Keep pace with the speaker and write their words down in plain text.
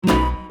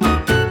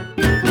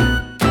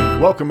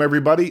Welcome,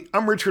 everybody.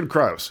 I'm Richard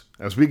Krause.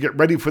 As we get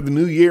ready for the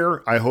new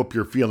year, I hope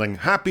you're feeling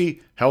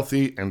happy,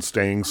 healthy, and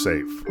staying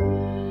safe.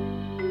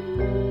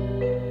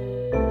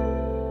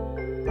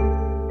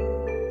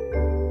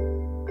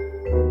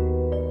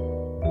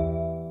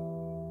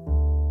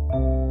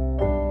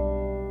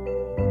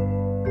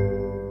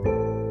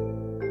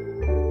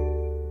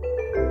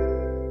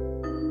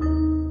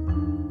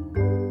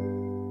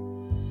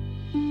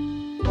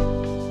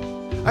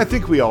 I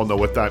think we all know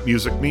what that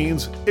music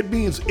means. It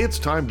means it's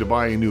time to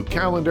buy a new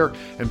calendar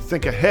and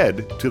think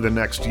ahead to the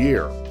next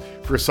year.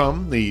 For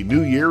some, the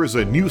new year is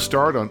a new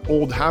start on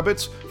old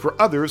habits. For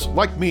others,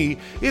 like me,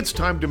 it's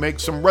time to make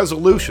some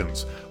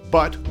resolutions.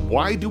 But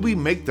why do we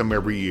make them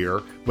every year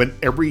when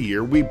every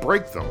year we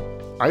break them?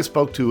 I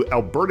spoke to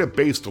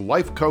Alberta-based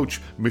life coach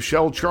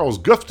Michelle Charles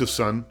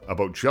Gustafson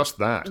about just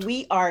that.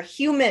 We are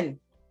human,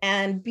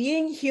 and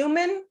being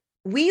human,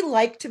 we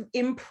like to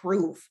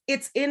improve.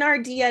 It's in our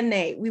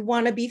DNA. We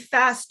want to be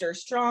faster,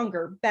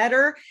 stronger,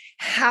 better,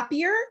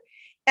 happier.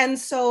 And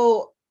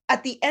so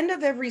at the end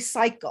of every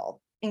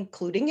cycle,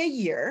 including a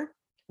year,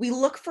 we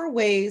look for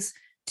ways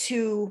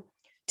to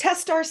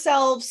test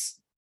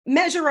ourselves,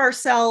 measure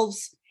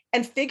ourselves,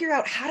 and figure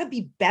out how to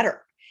be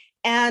better.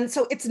 And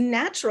so it's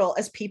natural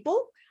as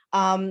people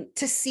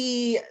to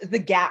see the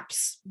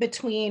gaps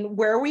between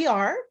where we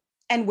are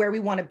and where we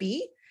want to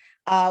be.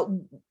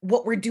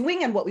 What we're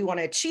doing and what we want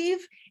to achieve,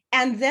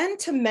 and then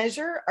to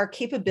measure our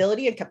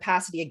capability and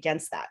capacity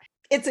against that.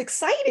 It's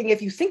exciting if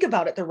you think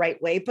about it the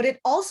right way, but it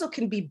also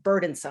can be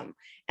burdensome.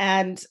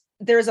 And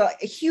there's a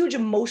huge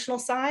emotional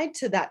side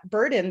to that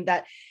burden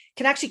that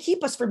can actually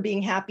keep us from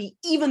being happy,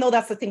 even though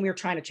that's the thing we were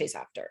trying to chase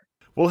after.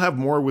 We'll have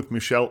more with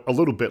Michelle a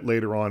little bit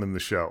later on in the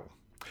show.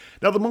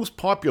 Now, the most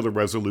popular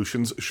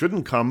resolutions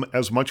shouldn't come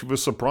as much of a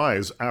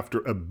surprise after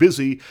a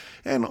busy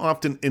and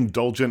often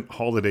indulgent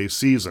holiday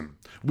season.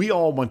 We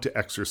all want to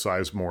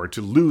exercise more, to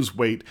lose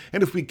weight,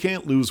 and if we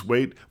can't lose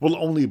weight, we'll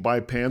only buy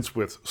pants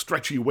with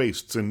stretchy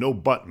waists and no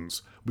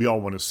buttons. We all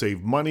want to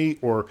save money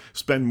or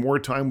spend more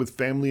time with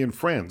family and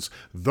friends.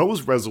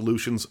 Those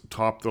resolutions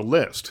top the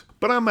list,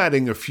 but I'm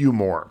adding a few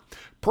more.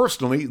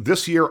 Personally,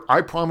 this year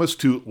I promise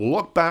to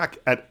look back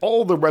at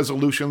all the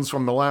resolutions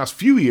from the last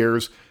few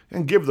years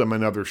and give them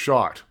another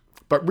shot.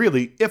 But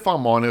really, if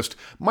I'm honest,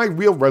 my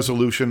real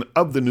resolution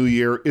of the new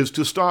year is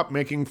to stop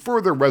making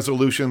further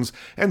resolutions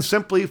and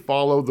simply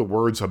follow the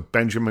words of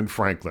Benjamin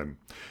Franklin.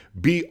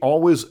 Be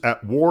always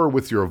at war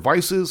with your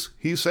vices,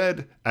 he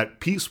said, at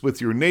peace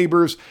with your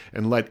neighbors,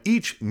 and let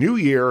each new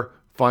year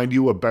find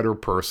you a better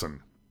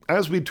person.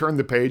 As we turn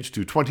the page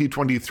to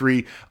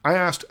 2023, I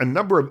asked a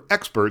number of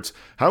experts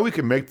how we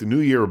can make the new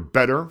year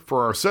better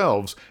for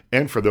ourselves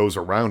and for those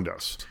around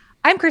us.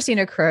 I'm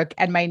Christina Crook,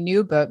 and my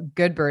new book,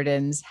 Good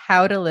Burdens,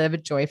 How to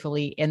Live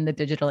Joyfully in the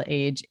Digital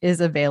Age,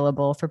 is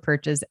available for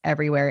purchase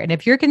everywhere. And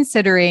if you're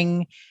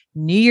considering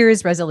New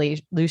Year's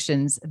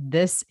resolutions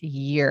this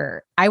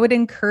year, I would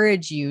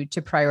encourage you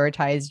to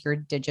prioritize your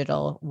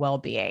digital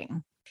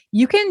well-being.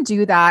 You can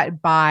do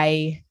that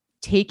by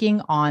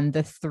taking on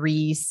the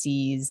 3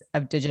 C's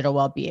of digital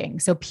well-being.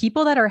 So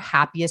people that are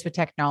happiest with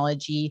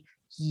technology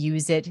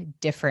use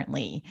it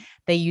differently.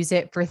 They use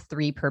it for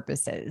 3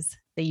 purposes.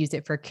 They use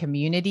it for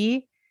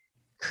community,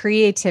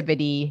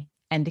 creativity,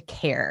 and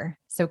care.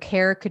 So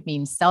care could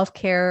mean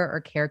self-care,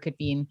 or care could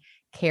mean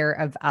care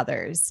of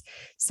others.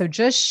 So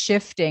just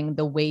shifting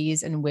the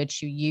ways in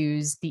which you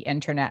use the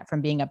internet from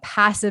being a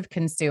passive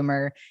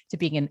consumer to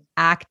being an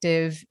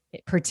active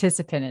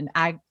participant, an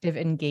active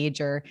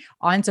engager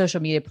on social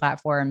media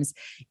platforms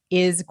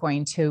is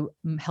going to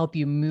help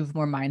you move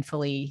more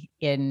mindfully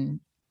in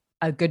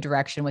a good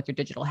direction with your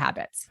digital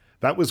habits.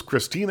 That was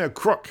Christina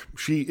Crook.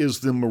 She is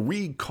the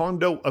Marie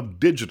Kondo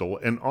of digital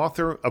and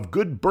author of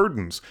Good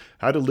Burdens,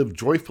 How to Live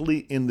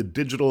Joyfully in the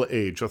Digital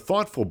Age, a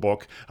thoughtful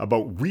book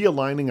about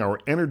realigning our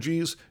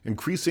energies,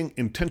 increasing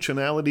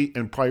intentionality,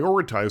 and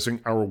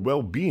prioritizing our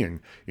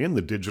well-being in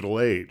the digital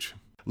age.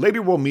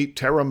 Later we'll meet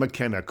Tara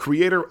McKenna,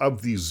 creator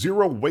of the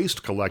Zero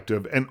Waste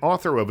Collective and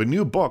author of a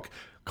new book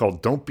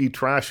called Don't Be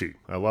Trashy.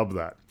 I love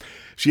that.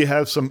 She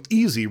has some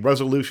easy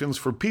resolutions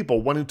for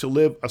people wanting to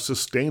live a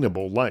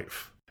sustainable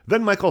life.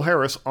 Then Michael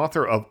Harris,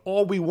 author of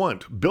All We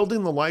Want,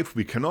 Building the Life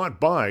We Cannot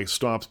Buy,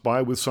 stops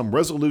by with some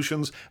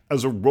resolutions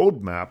as a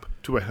roadmap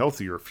to a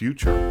healthier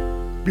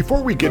future.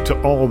 Before we get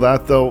to all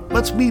that, though,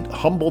 let's meet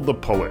Humble the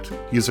Poet.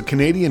 He is a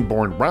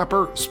Canadian-born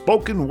rapper,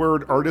 spoken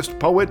word artist,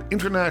 poet,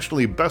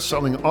 internationally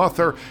best-selling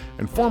author,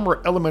 and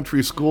former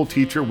elementary school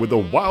teacher with a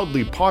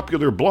wildly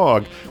popular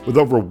blog with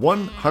over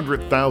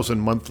 100,000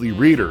 monthly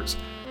readers.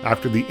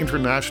 After the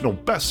international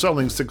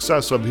best-selling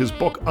success of his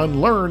book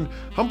Unlearn,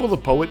 Humble the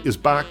Poet is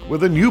back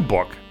with a new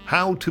book,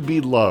 How to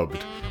Be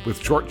Loved,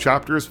 with short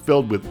chapters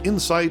filled with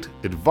insight,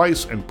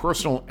 advice, and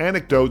personal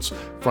anecdotes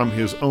from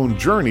his own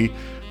journey.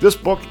 This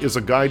book is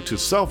a guide to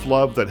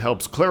self-love that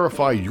helps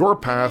clarify your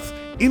path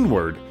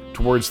inward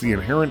towards the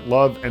inherent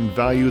love and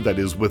value that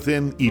is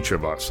within each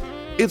of us.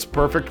 It's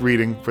perfect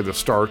reading for the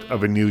start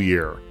of a new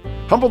year.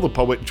 Humble the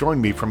Poet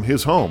joined me from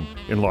his home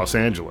in Los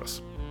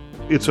Angeles.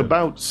 it's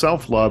about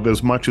self-love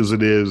as much as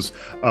it is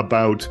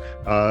about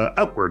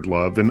outward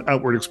love and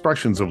outward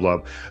expressions of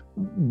love.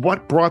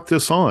 What brought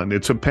this on?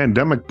 It's a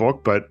pandemic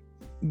book, but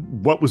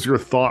what was your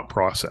thought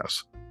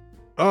process?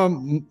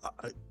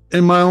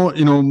 In my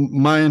own,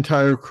 my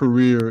entire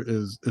career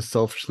is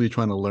selfishly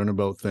trying to learn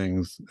about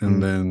things,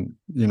 and then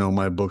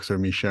my books are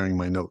me sharing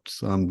my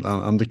notes.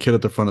 I'm the kid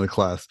at the front of the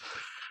class.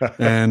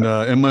 And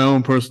in my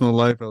own personal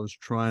life, I was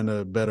trying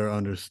to better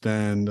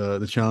understand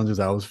the challenges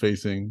I was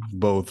facing,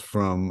 both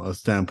from a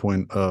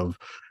standpoint of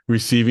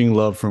receiving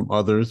love from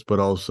others, but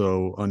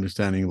also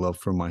understanding love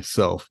for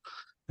myself.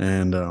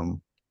 And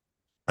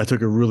I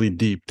took a really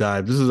deep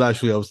dive. This is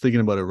actually, I was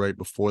thinking about it right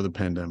before the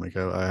pandemic.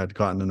 I had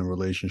gotten in a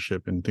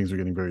relationship and things were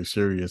getting very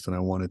serious, and I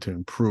wanted to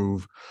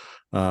improve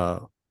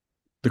the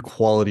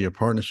quality of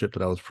partnership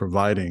that I was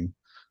providing.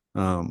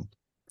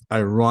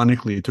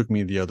 Ironically, it took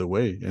me the other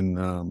way. And,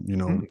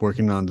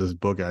 working on this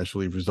book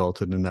actually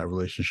resulted in that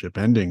relationship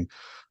ending,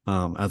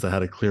 as I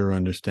had a clearer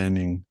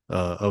understanding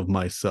of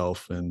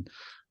myself, and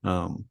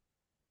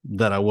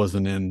that I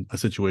wasn't in a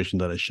situation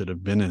that I should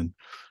have been in.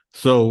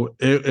 So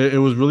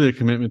it was really a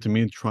commitment to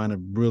me trying to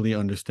really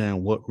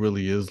understand what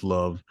really is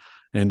love,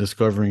 and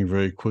discovering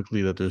very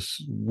quickly that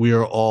we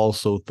are all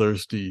so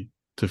thirsty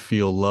to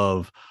feel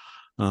love.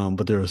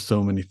 But there are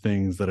so many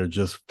things that are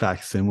just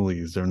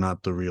facsimiles. They're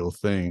not the real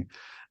thing.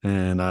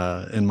 And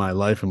in my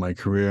life, in my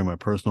career, in my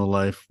personal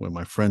life, with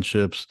my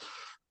friendships,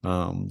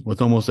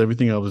 with almost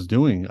everything I was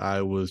doing,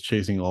 I was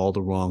chasing all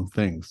the wrong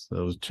things. I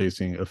was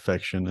chasing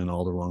affection in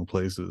all the wrong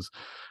places.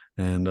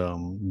 And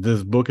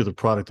this book is a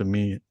product of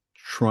me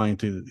trying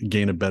to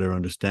gain a better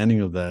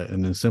understanding of that,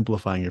 and then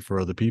simplifying it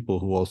for other people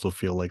who also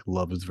feel like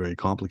love is very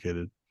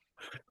complicated.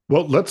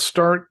 Well, let's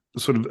start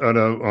sort of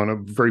on a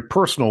very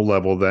personal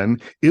level then.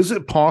 Is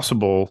it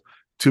possible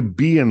to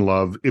be in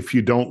love if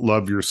you don't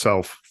love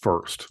yourself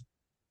first?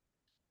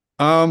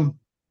 I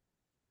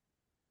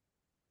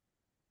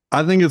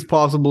think it's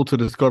possible to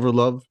discover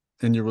love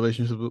in your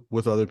relationship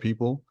with other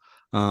people,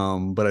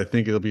 but I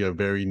think it'll be a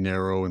very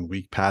narrow and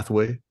weak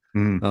pathway.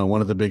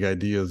 One of the big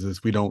ideas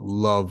is we don't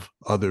love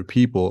other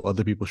people.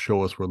 Other people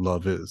show us where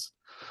love is.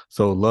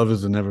 So love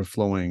is a never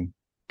flowing,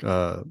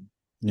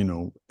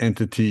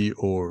 entity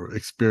or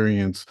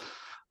experience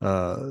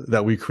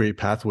that we create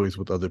pathways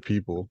with other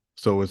people.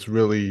 So it's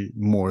really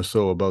more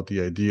so about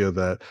the idea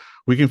that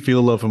we can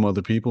feel love from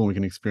other people, and we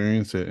can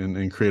experience it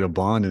and create a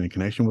bond and a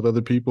connection with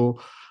other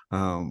people.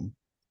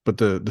 But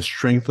the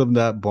strength of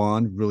that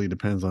bond really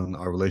depends on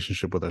our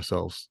relationship with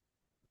ourselves.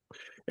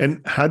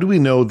 And how do we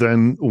know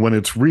then when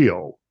it's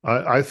real?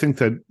 I think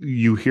that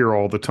you hear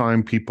all the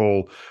time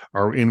people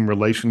are in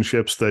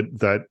relationships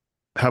that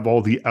have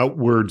all the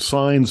outward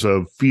signs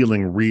of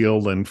feeling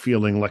real and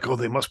feeling like, oh,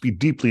 they must be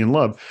deeply in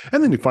love.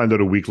 And then you find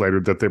out a week later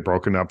that they're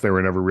broken up. They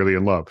were never really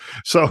in love.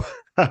 So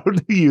how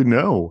do you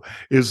know?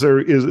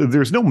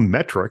 There's no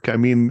metric. I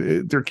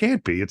mean, there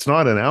can't be. It's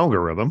not an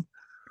algorithm.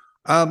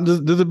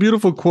 There's a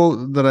beautiful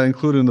quote that I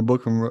included in the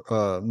book from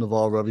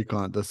Naval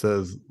Ravikant that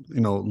says,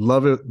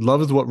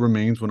 love is what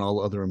remains when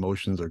all other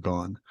emotions are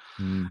gone.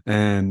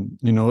 And,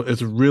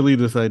 it's really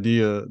this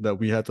idea that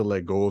we have to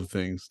let go of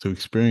things to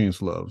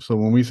experience love. So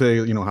when we say,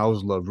 how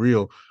is love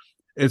real?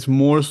 It's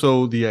more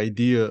so the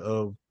idea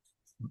of,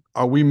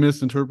 are we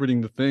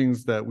misinterpreting the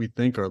things that we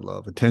think are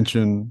love?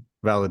 Attention,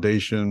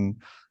 validation,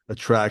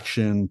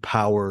 attraction,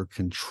 power,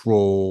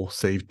 control,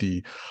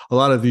 safety. A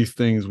lot of these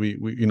things we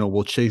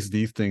will chase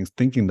these things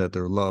thinking that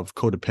they're love,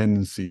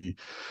 codependency.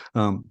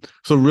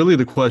 So really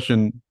the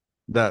question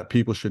that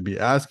people should be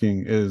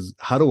asking is,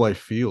 how do I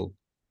feel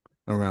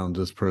around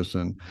this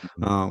person?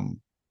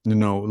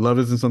 Love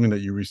isn't something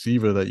that you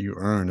receive or that you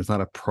earn. It's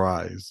not a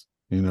prize.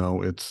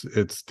 It's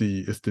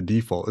the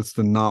default. It's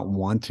the not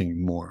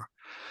wanting more.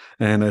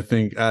 And I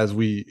think as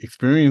we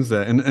experience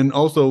that, and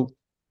also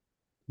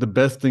the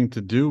best thing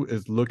to do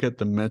is look at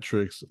the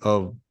metrics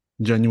of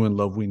genuine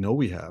love we know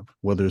we have,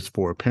 whether it's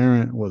for a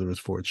parent, whether it's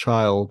for a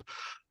child,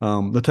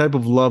 the type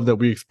of love that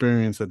we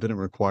experience that didn't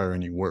require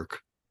any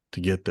work to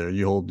get there.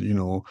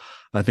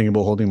 I think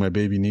about holding my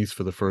baby niece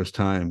for the first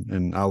time,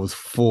 and I was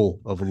full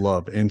of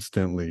love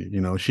instantly.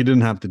 She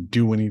didn't have to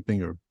do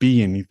anything or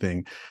be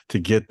anything to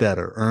get that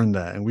or earn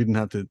that. And we didn't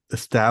have to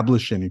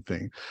establish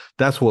anything.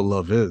 That's what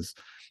love is.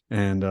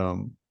 And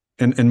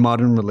in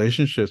modern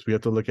relationships, we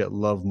have to look at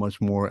love much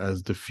more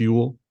as the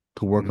fuel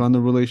to work on the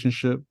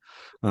relationship,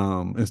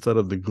 instead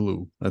of the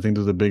glue. I think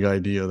there's a big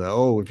idea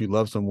that, if you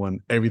love someone,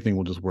 everything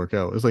will just work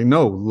out. It's like,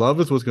 no,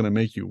 love is what's going to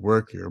make you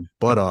work your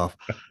butt off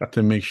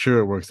to make sure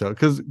it works out.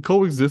 Because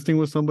coexisting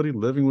with somebody,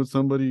 living with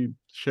somebody,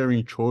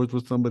 sharing chores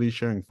with somebody,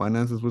 sharing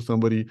finances with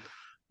somebody,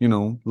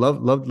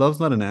 love's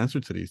not an answer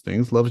to these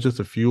things. Love is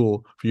just a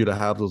fuel for you to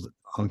have those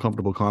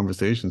uncomfortable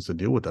conversations to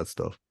deal with that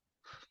stuff.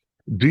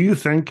 Do you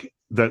think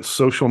that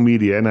social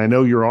media, and I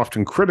know you're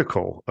often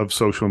critical of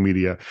social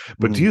media,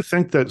 but do you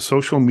think that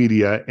social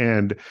media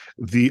and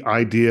the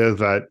idea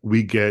that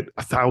we get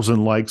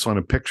 1,000 likes on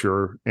a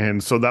picture,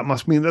 and so that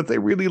must mean that they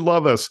really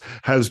love us,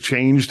 has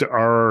changed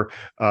our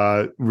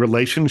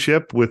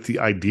relationship with the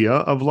idea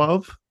of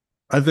love?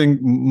 I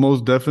think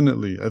most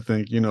definitely. I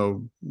think,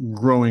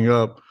 growing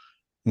up,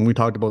 when we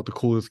talked about the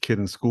coolest kid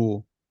in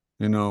school,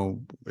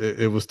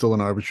 it was still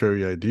an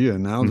arbitrary idea.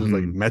 Now there's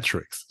like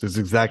metrics, there's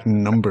exact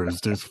numbers,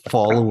 there's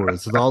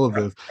followers, there's all of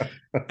this.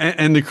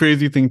 And the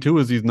crazy thing too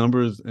is these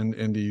numbers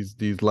and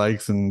these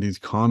likes and these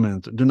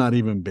comments, they're not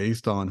even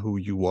based on who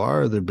you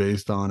are. They're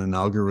based on an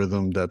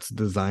algorithm that's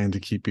designed to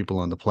keep people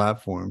on the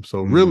platform.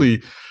 So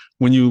really,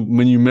 when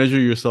you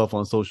measure yourself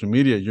on social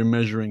media, you're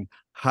measuring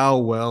how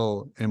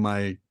well am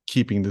I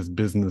keeping this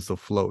business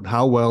afloat?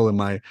 How well am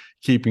I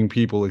keeping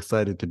people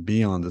excited to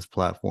be on this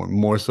platform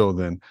more so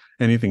than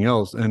anything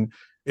else? And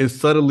it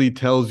subtly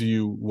tells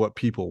you what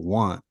people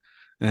want.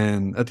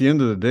 And at the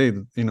end of the day,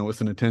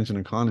 it's an attention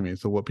economy.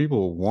 So what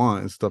people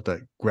want is stuff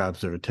that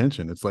grabs their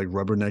attention. It's like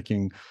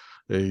rubbernecking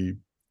a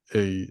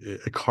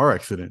car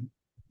accident,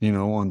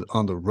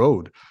 on the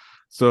road.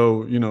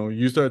 So,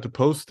 you start to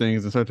post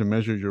things and start to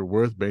measure your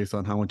worth based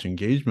on how much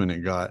engagement it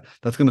got.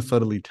 That's going to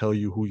subtly tell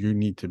you who you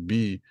need to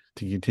be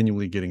to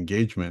continually get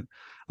engagement.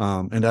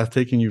 And that's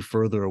taking you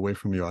further away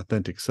from your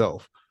authentic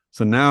self.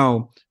 So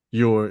now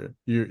you're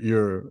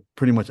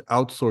pretty much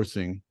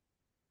outsourcing,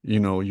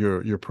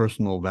 your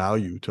personal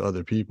value to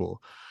other people.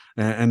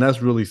 And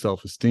that's really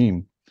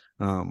self-esteem,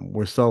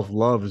 where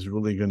self-love is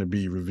really going to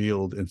be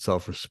revealed in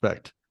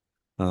self-respect.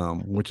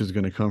 Which is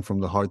going to come from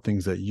the hard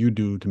things that you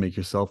do to make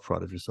yourself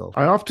proud of yourself.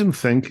 I often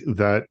think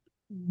that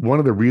one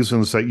of the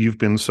reasons that you've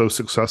been so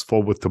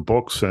successful with the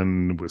books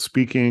and with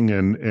speaking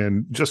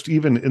and just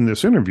even in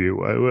this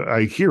interview,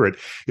 I hear it,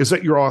 is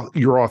that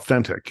you're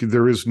authentic.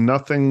 There is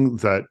nothing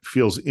that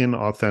feels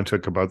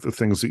inauthentic about the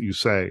things that you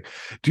say.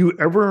 Do you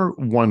ever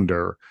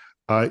wonder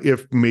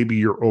if maybe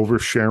you're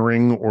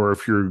oversharing or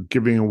if you're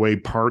giving away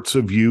parts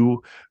of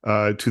you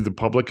to the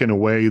public in a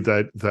way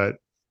that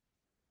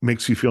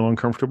makes you feel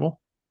uncomfortable?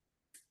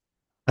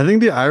 I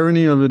think the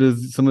irony of it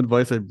is some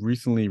advice I've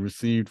recently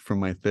received from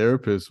my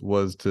therapist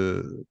was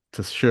to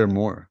share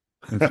more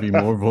and to be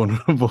more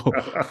vulnerable.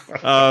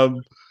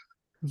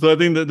 So I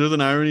think that there's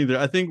an irony there.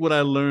 I think what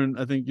I learned,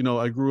 I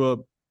grew up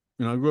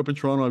in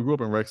Toronto. I grew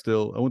up in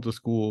Rexdale. I went to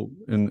school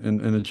in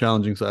the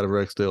challenging side of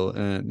Rexdale,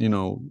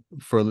 and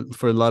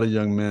for a lot of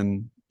young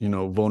men,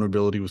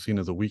 vulnerability was seen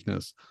as a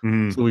weakness.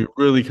 So we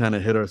really kind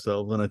of hit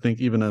ourselves. And I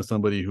think even as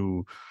somebody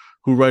who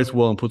writes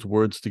well and puts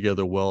words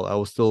together well, I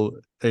was still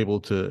able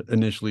to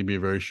initially be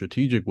very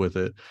strategic with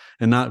it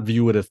and not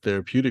view it as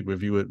therapeutic, but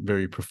view it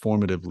very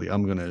performatively.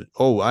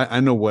 I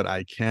know what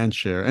I can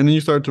share. And then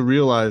you start to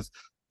realize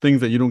things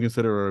that you don't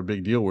consider are a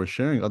big deal we're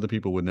sharing, other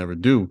people would never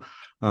do.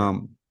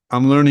 I'm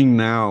learning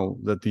now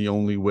that the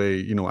only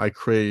way, I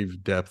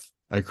crave depth,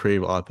 I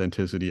crave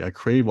authenticity, I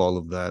crave all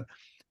of that.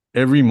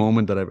 Every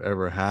moment that I've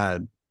ever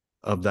had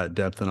of that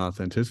depth and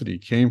authenticity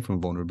came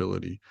from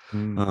vulnerability.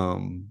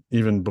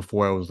 Even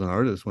before I was an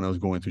artist, when I was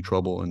going through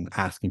trouble and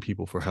asking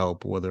people for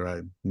help, whether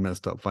I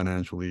messed up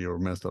financially or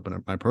messed up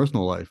in my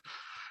personal life.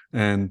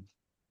 And,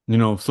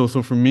 so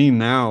for me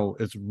now,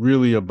 it's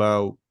really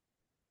about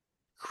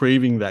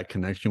craving that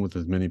connection with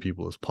as many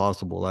people as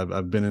possible.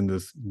 I've been in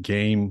this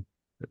game,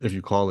 if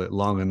you call it,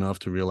 long enough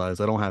to realize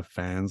I don't have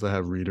fans. I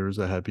have readers.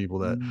 I have people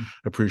that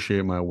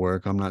appreciate my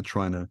work. I'm not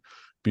trying to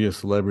be a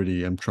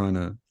celebrity. I'm trying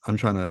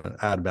to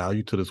add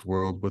value to this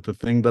world with the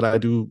thing that I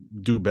do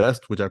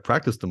best, which I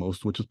practice the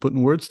most, which is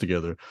putting words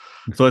together.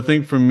 So I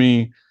think for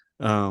me,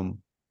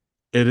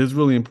 it is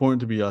really important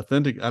to be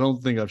authentic. I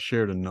don't think I've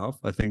shared enough.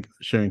 I think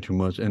sharing too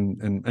much.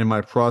 And my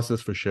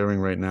process for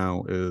sharing right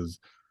now is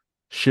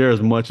share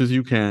as much as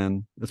you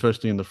can,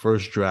 especially in the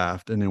first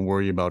draft, and then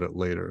worry about it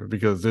later.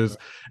 Because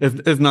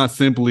it's not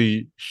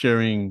simply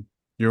sharing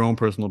your own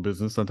personal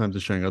business. Sometimes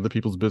it's sharing other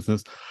people's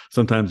business.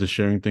 Sometimes it's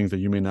sharing things that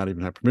you may not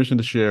even have permission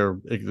to share.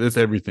 It's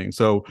everything.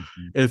 So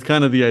it's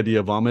kind of the idea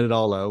of vomit it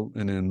all out,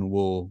 and then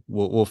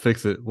we'll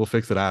fix it. We'll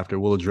fix it after.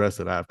 We'll address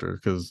it after,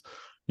 because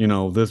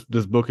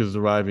this book is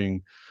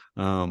arriving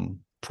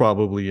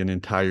probably an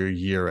entire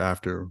year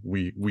after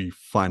we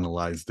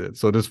finalized it.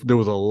 So there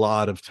was a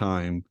lot of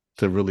time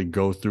to really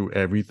go through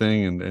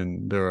everything,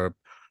 and there are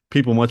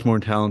people much more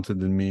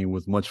talented than me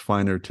with much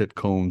finer tip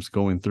combs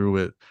going through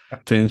it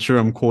to ensure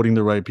I'm quoting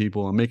the right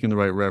people, I'm making the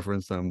right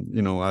reference.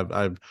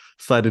 I've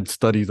cited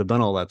studies, I've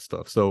done all that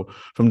stuff. So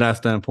from that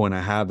standpoint,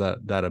 I have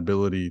that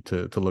ability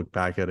to look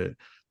back at it.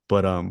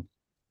 But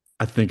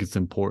I think it's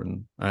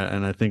important,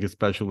 and I think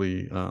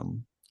especially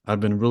I've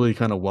been really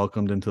kind of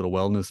welcomed into the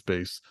wellness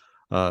space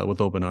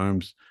with open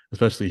arms,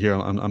 especially here.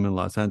 I'm in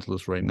Los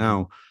Angeles right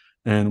now.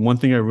 And one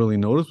thing I really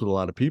noticed with a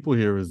lot of people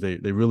here is they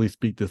really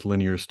speak this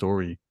linear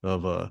story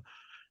of,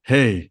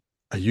 hey,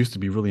 I used to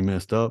be really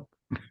messed up,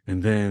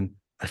 and then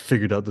I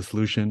figured out the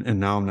solution, and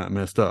now I'm not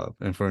messed up.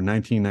 And for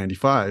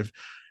 1995,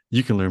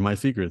 you can learn my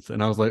secrets.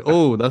 And I was like,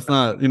 oh, that's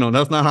not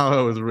how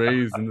I was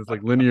raised in this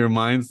like linear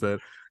mindset.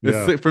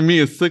 For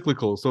me, it's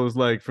cyclical. So it's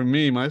like, for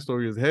me, my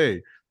story is,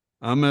 hey,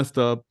 I'm messed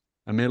up.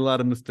 I made a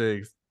lot of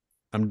mistakes.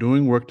 I'm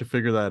doing work to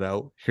figure that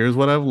out. Here's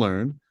what I've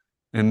learned.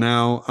 And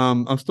now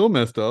I'm still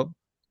messed up,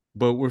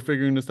 but we're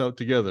figuring this out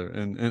together.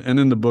 And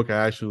in the book,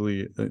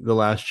 the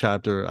last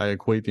chapter, I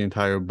equate the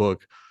entire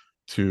book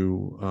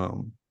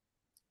to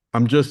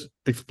I'm just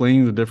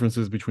explaining the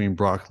differences between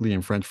broccoli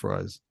and French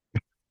fries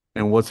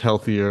and what's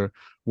healthier,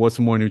 what's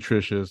more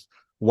nutritious,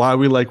 why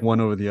we like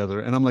one over the other.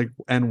 And I'm like,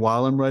 and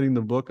while I'm writing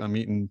the book, I'm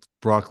eating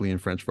broccoli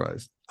and French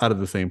fries out of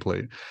the same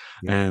plate.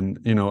 Yeah. And,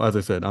 you know, as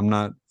I said, I'm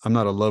not a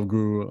love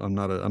guru. I'm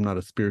not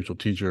a spiritual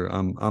teacher.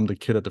 I'm the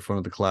kid at the front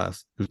of the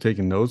class who's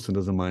taking notes and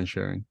doesn't mind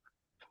sharing.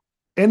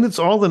 And it's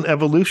all an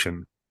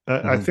evolution.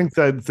 I think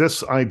that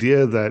this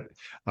idea that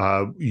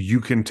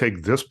you can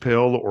take this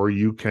pill or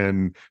you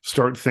can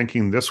start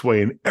thinking this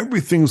way and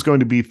everything's going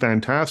to be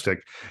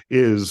fantastic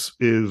is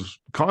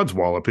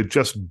codswallop. It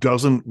just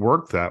doesn't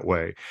work that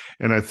way.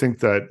 And I think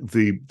that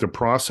the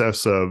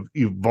process of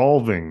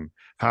evolving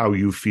how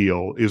you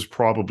feel is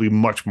probably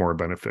much more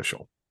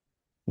beneficial.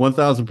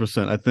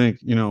 1000%. I think,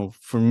 you know,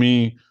 for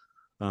me,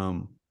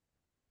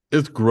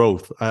 it's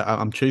growth.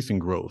 I'm chasing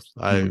growth.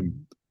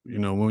 You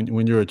know,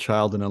 when you're a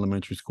child in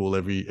elementary school,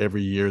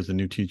 every year is a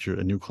new teacher,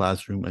 a new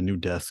classroom, a new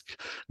desk,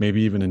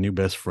 maybe even a new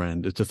best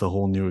friend. It's just a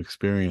whole new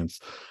experience.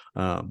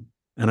 And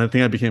I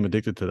think I became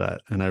addicted to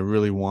that. And I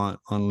really want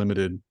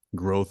unlimited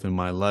growth in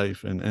my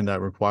life. And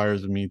that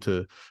requires me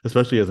to,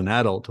 especially as an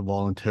adult, to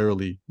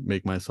voluntarily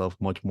make myself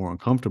much more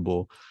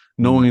uncomfortable,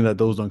 knowing that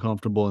those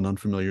uncomfortable and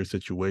unfamiliar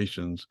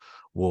situations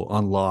will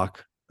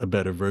unlock a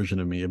better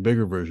version of me, a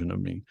bigger version of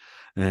me.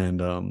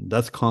 And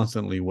that's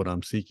constantly what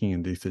I'm seeking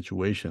in these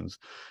situations.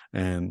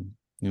 And,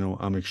 you know,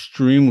 I'm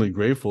extremely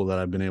grateful that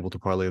I've been able to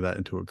parlay that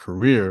into a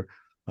career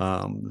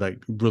that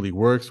really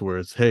works, where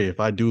it's, hey, if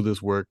I do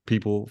this work,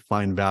 people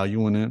find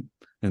value in it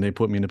and they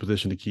put me in a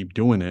position to keep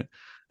doing it.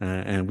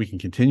 And we can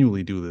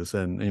continually do this.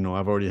 And, you know,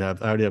 I already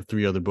have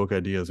 3 other book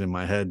ideas in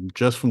my head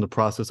just from the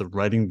process of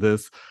writing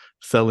this,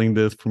 selling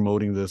this,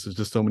 promoting this. There's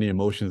just so many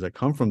emotions that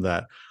come from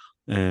that.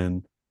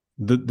 And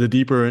the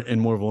deeper and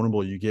more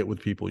vulnerable you get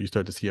with people, you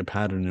start to see a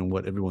pattern in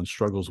what everyone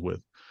struggles with,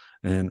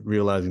 and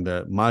realizing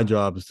that my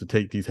job is to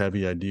take these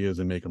heavy ideas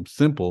and make them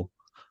simple.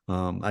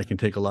 I can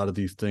take a lot of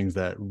these things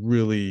that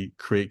really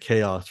create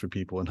chaos for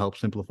people and help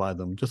simplify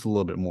them just a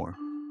little bit more.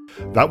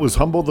 That was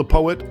Humble the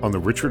Poet on The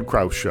Richard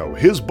Crouse Show.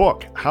 His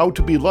book, How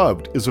to Be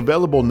Loved, is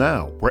available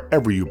now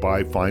wherever you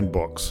buy fine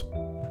books.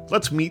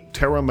 Let's meet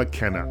Tara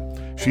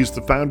McKenna. She's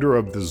the founder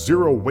of the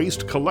Zero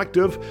Waste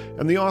Collective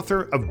and the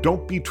author of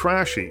Don't Be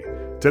Trashy.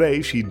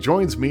 Today, she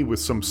joins me with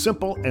some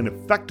simple and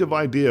effective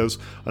ideas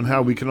on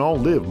how we can all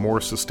live more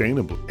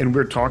sustainably. And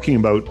we're talking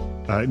about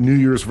New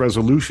Year's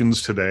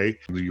resolutions today.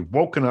 You've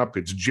woken up,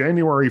 it's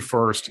January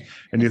 1st,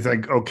 and you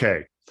think,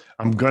 okay,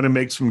 I'm going to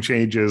make some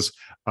changes.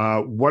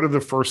 What are the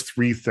first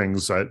 3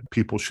 things that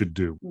people should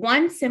do?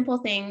 One simple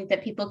thing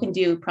that people can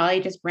do,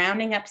 probably just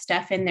rounding up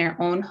stuff in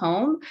their own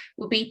home,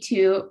 would be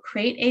to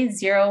create a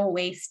zero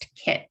waste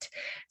kit.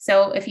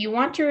 So if you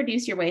want to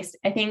reduce your waste,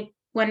 I think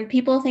when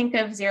people think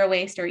of zero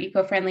waste or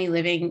eco-friendly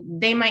living,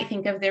 they might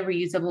think of the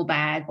reusable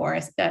bag or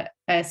a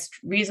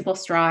reusable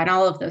straw and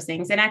all of those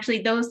things. And actually,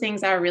 those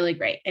things are really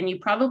great. And you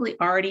probably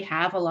already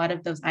have a lot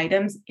of those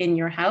items in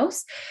your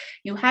house.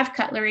 You have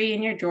cutlery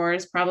in your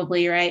drawers,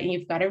 probably, right? And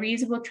you've got a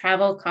reusable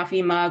travel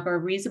coffee mug or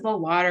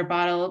reusable water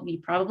bottle. You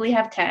probably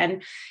have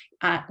 10.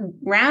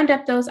 Round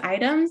up those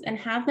items and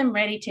have them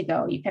ready to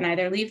go. You can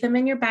either leave them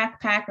in your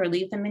backpack or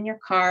leave them in your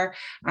car.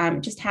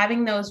 Just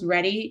having those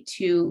ready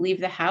to leave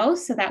the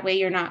house, so that way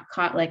you're not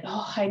caught like,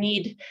 oh, I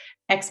need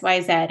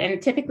XYZ. And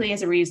it typically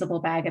is a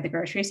reusable bag at the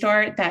grocery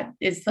store. That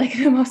is like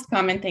the most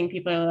common thing.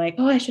 People are like,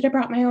 oh, I should have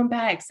brought my own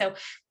bag. So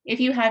if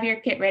you have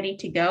your kit ready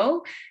to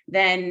go,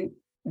 then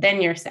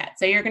you're set.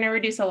 So you're going to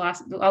reduce a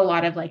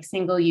lot of like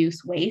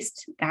single-use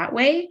waste that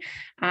way.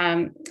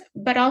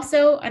 But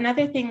also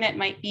another thing that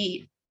might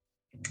be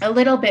a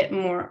little bit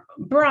more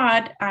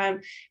broad,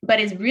 but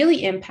is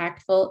really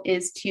impactful,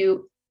 is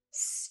to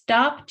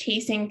stop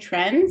chasing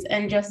trends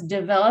and just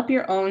develop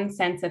your own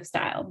sense of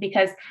style.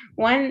 Because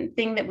one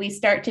thing that we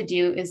start to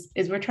do is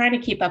we're trying to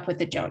keep up with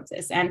the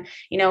Joneses. And,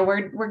 you know,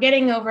 we're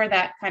getting over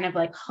that kind of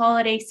like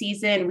holiday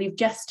season. We've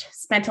just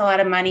spent a lot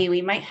of money.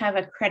 We might have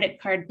a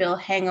credit card bill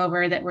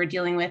hangover that we're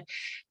dealing with.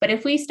 But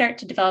if we start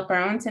to develop our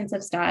own sense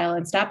of style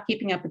and stop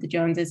keeping up with the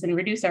Joneses and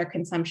reduce our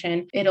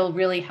consumption, it'll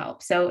really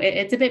help. So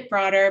it's a bit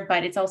broader,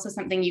 but it's also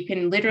something you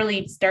can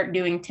literally start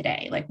doing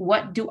today. Like,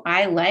 what do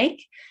I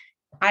like?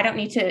 I don't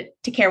need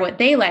to care what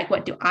they like.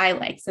 What do I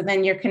like? So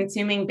then you're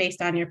consuming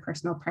based on your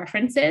personal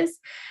preferences.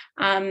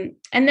 And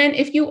then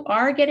if you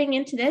are getting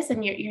into this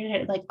and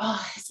you're like,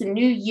 oh, it's a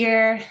new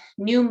year,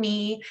 new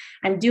me,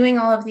 I'm doing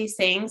all of these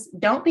things,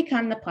 don't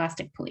become the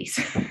plastic police.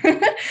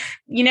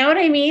 You know what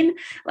I mean?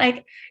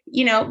 Like,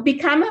 you know,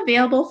 become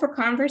available for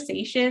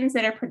conversations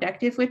that are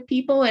productive with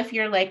people. If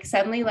you're like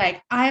suddenly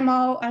like,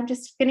 I'm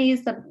just going to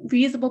use the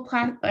reusable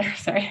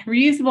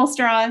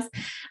straws.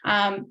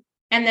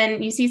 And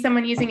then you see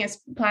someone using a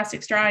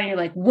plastic straw and you're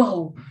like,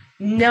 whoa,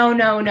 no,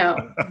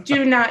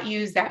 do not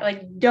use that.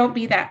 Like, don't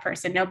be that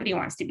person. Nobody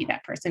wants to be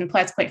that person.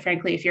 Plus, quite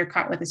frankly, if you're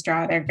caught with a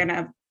straw, they're going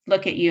to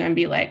look at you and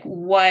be like,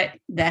 what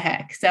the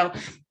heck? So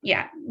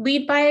yeah,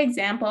 lead by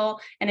example.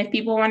 And if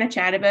people want to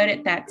chat about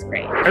it, that's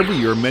great. Every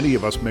year, many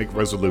of us make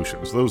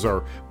resolutions. Those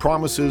are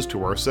promises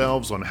to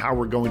ourselves on how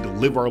we're going to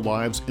live our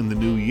lives in the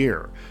new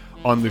year.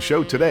 On the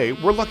show today,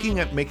 we're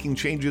looking at making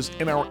changes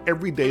in our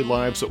everyday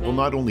lives that will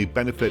not only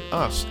benefit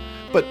us,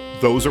 but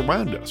those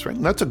around us, right?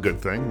 And that's a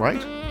good thing,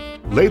 right?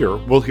 Later,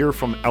 we'll hear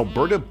from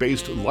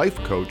Alberta-based life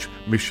coach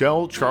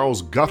Michelle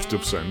Charles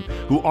Gustafson,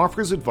 who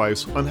offers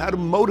advice on how to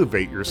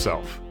motivate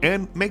yourself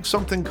and make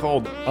something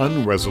called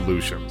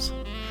unresolutions.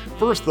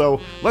 First,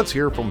 though, let's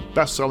hear from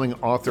best-selling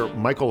author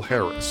Michael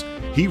Harris.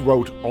 He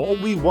wrote All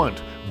We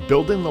Want,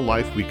 Building the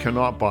Life We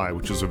Cannot Buy,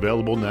 which is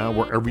available now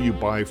wherever you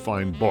buy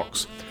fine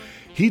books.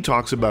 He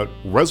talks about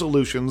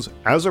resolutions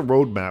as a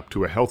roadmap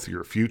to a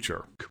healthier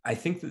future. I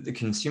think that the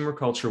consumer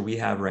culture we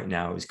have right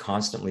now is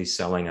constantly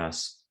selling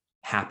us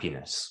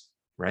happiness,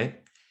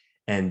 right?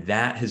 And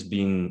that has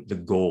been the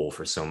goal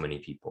for so many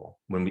people.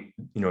 When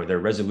their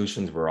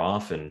resolutions were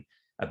often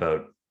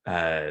about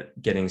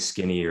getting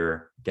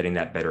skinnier, getting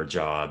that better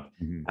job,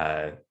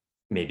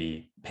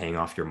 maybe paying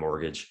off your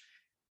mortgage.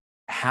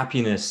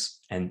 Happiness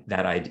and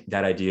that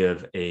idea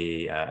of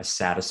a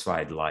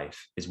satisfied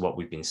life is what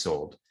we've been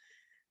sold.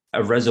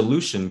 A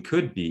resolution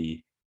could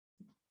be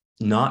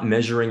not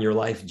measuring your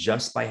life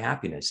just by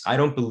happiness. I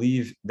don't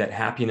believe that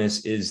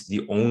happiness is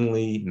the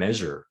only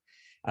measure.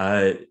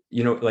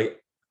 Like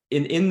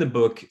in the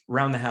book,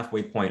 Around the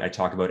Halfway Point, I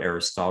talk about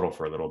Aristotle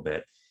for a little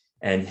bit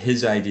and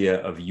his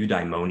idea of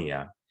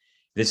eudaimonia.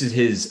 This is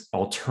his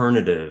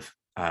alternative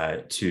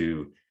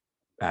to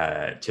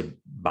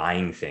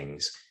buying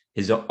things.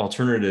 His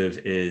alternative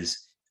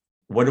is,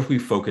 what if we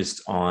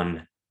focused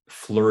on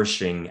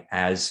flourishing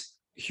as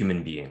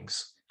human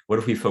beings? What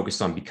if we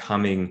focused on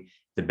becoming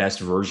the best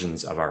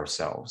versions of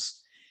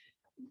ourselves?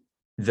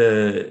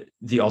 The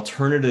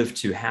alternative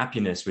to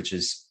happiness, which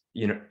is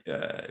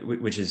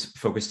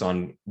focused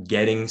on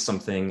getting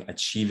something,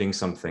 achieving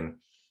something,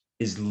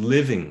 is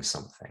living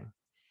something.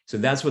 So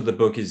that's what the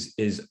book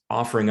is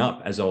offering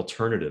up as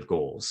alternative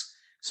goals.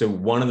 So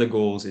one of the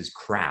goals is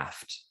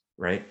craft,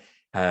 right?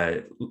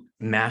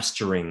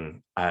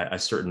 Mastering a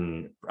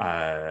certain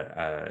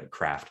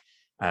craft.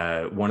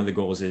 One of the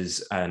goals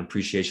is an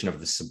appreciation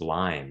of the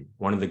sublime.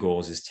 One of the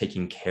goals is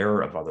taking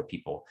care of other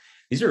people.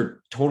 These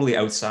are totally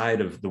outside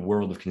of the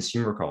world of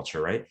consumer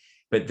culture, right?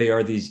 But they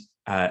are these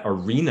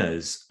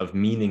arenas of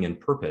meaning and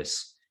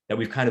purpose that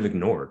we've kind of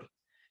ignored.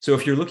 So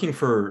if you're looking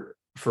for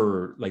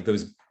like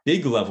those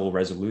big level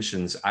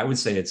resolutions, I would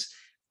say it's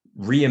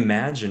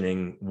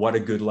reimagining what a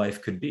good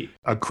life could be.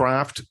 A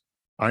craft,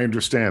 I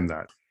understand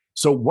that.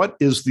 So what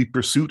is the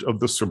pursuit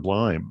of the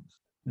sublime?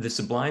 The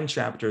sublime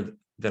chapter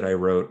that I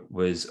wrote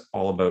was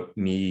all about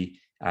me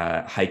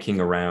hiking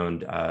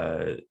around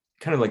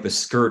kind of like the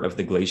skirt of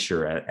the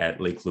glacier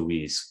at Lake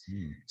Louise.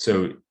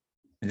 So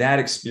that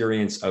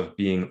experience of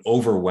being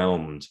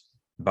overwhelmed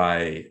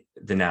by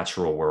the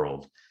natural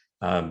world.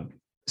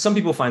 Some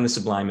people find the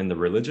sublime in the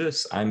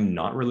religious. I'm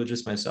not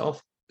religious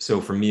myself.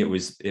 So for me, it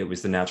was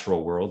the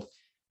natural world.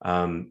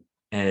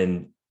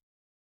 And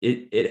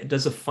it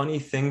does a funny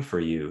thing for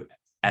you.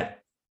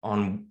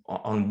 On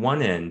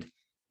one end,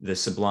 the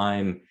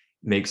sublime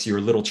makes your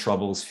little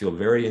troubles feel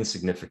very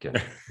insignificant,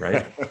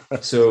 right?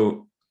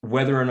 So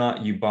whether or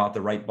not you bought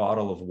the right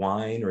bottle of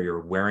wine or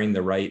you're wearing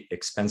the right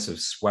expensive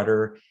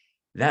sweater,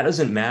 that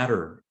doesn't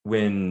matter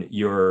when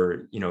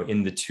you're,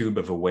 in the tube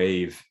of a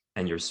wave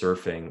and you're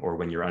surfing, or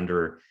when you're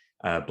under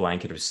a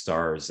blanket of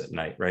stars at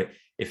night, right?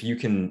 If you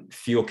can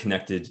feel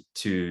connected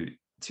to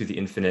the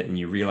infinite and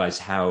you realize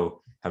how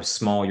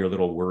small your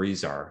little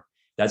worries are,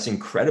 that's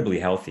incredibly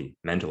healthy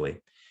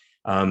mentally.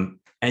 And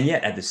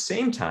yet at the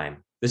same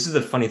time, this is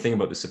the funny thing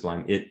about the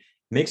sublime, it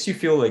makes you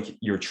feel like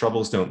your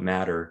troubles don't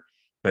matter.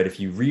 But if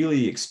you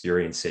really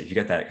experience it, you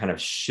get that kind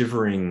of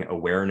shivering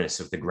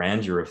awareness of the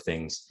grandeur of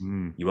things,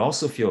 you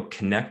also feel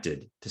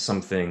connected to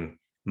something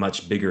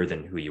much bigger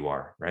than who you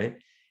are, right?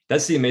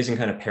 That's the amazing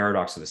kind of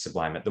paradox of the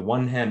sublime. At the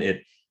one hand,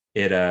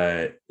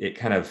 it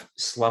kind of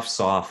sloughs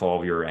off all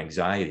of your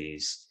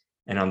anxieties.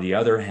 And on the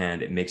other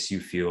hand, it makes you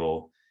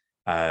feel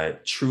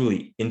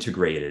truly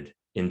integrated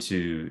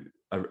into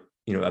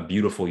a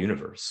beautiful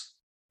universe.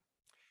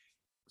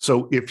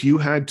 So if you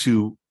had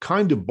to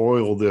kind of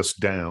boil this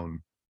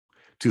down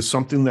to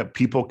something that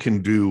people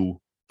can do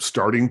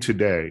starting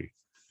today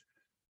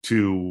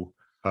to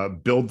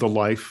build the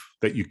life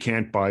that you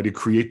can't buy, to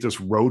create this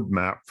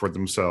roadmap for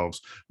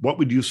themselves, what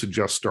would you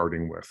suggest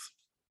starting with?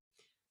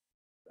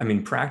 I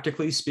mean,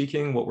 practically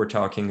speaking, what we're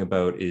talking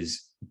about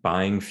is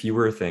buying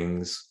fewer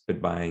things,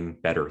 but buying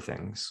better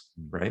things,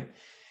 right?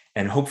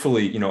 And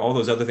hopefully, all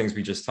those other things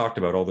we just talked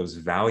about, all those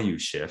value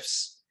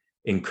shifts,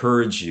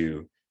 encourage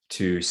you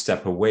to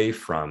step away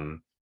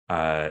from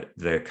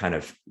the kind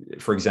of,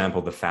 for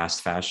example, the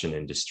fast fashion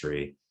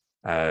industry,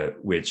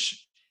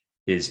 which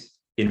is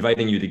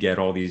inviting you to get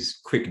all these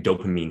quick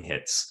dopamine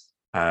hits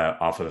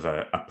off of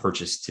a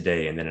purchase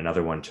today and then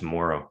another one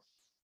tomorrow.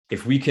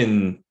 If we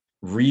can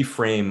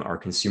reframe our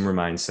consumer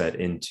mindset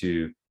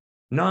into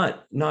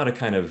not a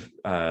kind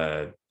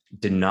of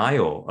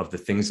denial of the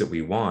things that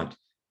we want,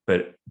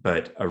 but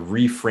a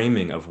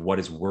reframing of what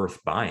is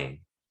worth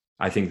buying,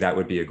 I think that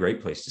would be a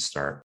great place to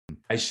start.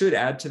 I should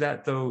add to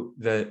that, though,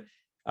 that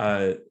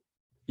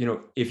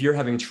if you're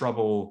having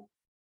trouble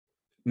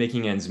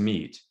making ends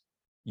meet,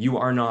 You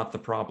are not the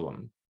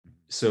problem.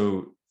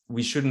 So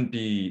we shouldn't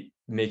be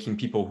making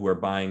people who are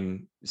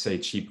buying, say,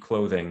 cheap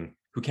clothing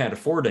who can't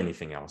afford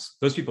anything else.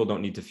 Those people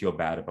don't need to feel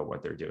bad about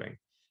what they're doing.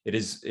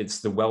 It's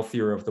the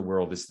wealthier of the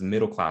world, it's the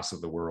middle class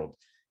of the world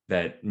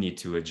that need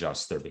to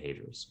adjust their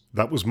behaviors.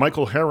 That was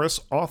Michael Harris,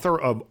 author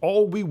of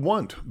All We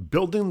Want,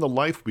 Building the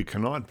Life We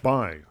Cannot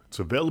Buy. It's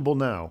available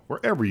now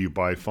wherever you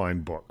buy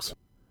fine books.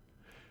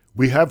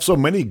 We have so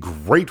many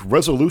great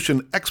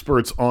resolution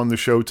experts on the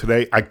show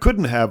today. I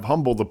couldn't have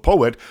Humble the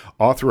Poet,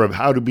 author of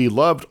How to Be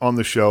Loved, on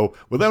the show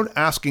without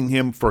asking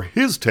him for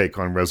his take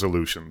on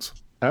resolutions.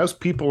 As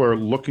people are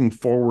looking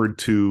forward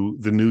to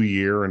the new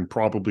year and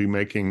probably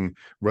making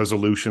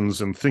resolutions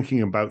and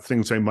thinking about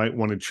things they might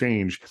want to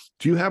change,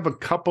 do you have a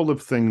couple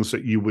of things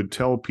that you would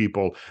tell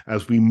people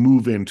as we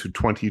move into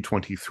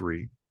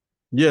 2023?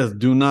 Yes,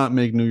 do not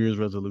make New Year's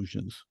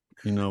resolutions.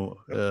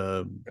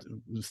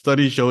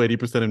 Studies show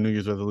 80% of New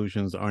Year's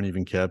resolutions aren't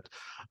even kept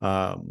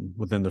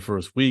within the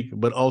first week.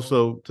 But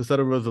also, to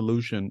set a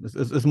resolution,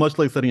 it's much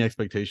like setting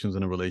expectations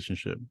in a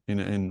relationship.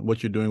 And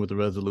what you're doing with the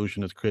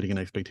resolution is creating an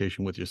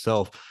expectation with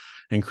yourself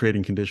and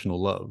creating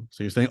conditional love.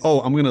 So you're saying, oh,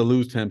 I'm going to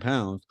lose 10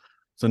 pounds.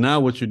 So now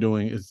what you're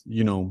doing is,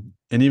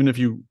 and even if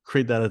you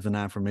create that as an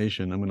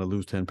affirmation, I'm going to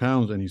lose 10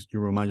 pounds, and you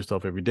remind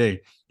yourself every day,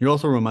 you're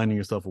also reminding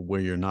yourself of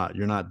where you're not.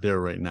 You're not there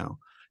right now.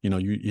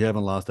 You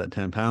haven't lost that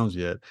 10 pounds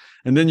yet.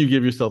 And then you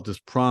give yourself this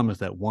promise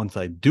that once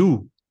I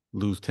do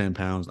lose 10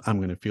 pounds, I'm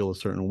going to feel a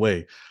certain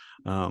way.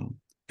 And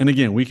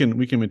again, we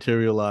can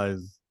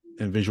materialize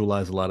and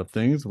visualize a lot of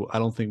things. I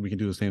don't think we can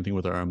do the same thing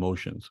with our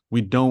emotions.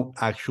 We don't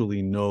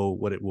actually know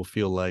what it will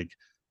feel like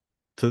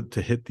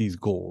to hit these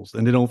goals,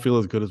 and they don't feel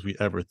as good as we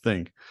ever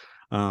think.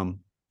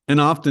 And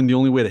often the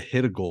only way to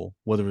hit a goal,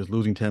 whether it's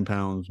losing 10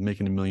 pounds,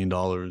 making $1 million,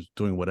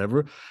 doing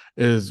whatever,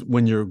 is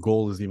when your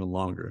goal is even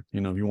longer.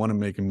 If you want to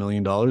make $1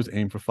 million,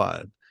 aim for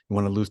 5. You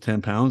want to lose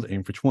 10 pounds,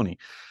 aim for 20.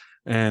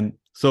 And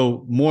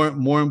so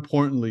more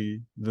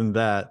importantly than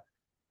that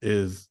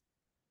is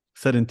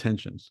set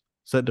intentions,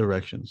 set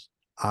directions.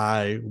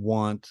 I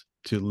want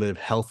to live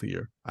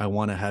healthier. I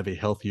want to have a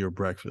healthier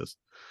breakfast.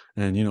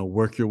 And,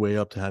 work your way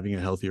up to having a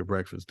healthier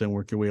breakfast, then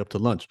work your way up to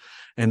lunch.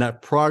 And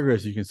that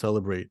progress you can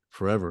celebrate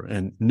forever.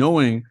 And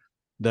knowing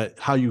that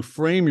how you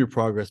frame your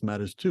progress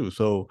matters too.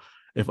 So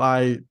if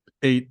I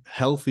ate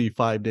healthy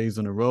 5 days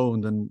in a row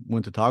and then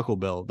went to Taco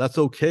Bell, that's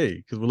okay,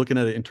 because we're looking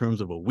at it in terms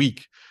of a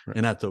week, right?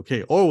 And that's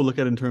okay. Or we'll look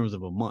at it in terms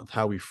of a month,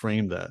 how we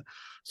frame that.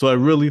 So I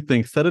really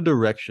think set a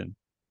direction,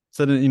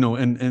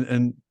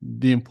 and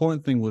the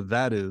important thing with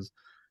that is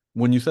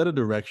when you set a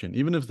direction,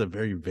 even if it's a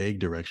very vague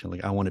direction,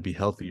 like I want to be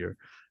healthier,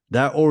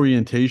 that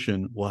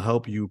orientation will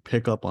help you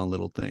pick up on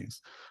little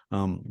things.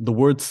 The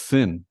word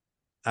sin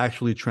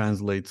actually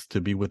translates to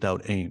be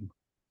without aim.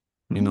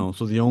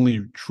 So the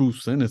only true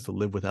sin is to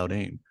live without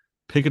aim.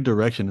 Pick a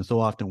direction, and so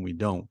often we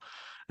don't.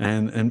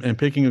 And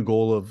picking a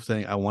goal of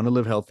saying, I want to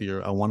live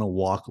healthier, I want to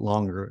walk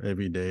longer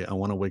every day, I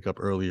want to wake up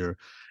earlier,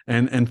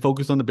 and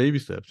focus on the baby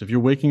steps. If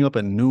you're waking up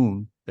at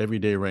noon every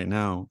day right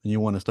now and you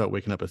want to start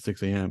waking up at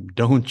 6 a.m.,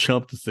 don't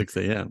jump to 6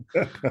 a.m.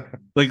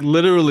 Like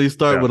literally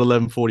start with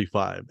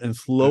 11:45 and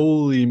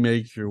slowly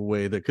make your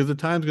way there, because the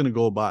time's going to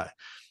go by.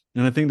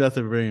 And I think that's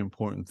a very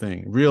important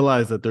thing.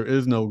 Realize that there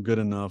is no good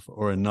enough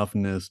or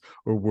enoughness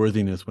or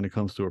worthiness when it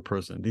comes to a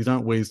person. These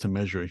aren't ways to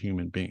measure a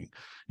human being.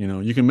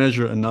 You can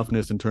measure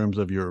enoughness in terms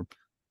of your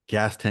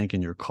gas tank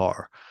in your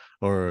car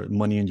or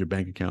money in your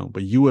bank account,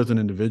 but you as an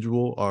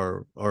individual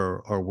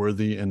are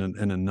worthy and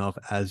enough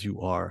as you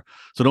are.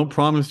 So don't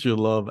promise your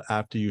love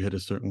after you hit a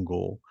certain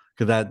goal,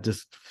 because that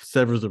just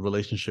severs the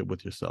relationship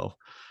with yourself.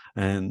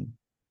 And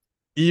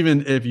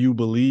even if you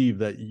believe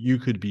that you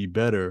could be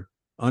better,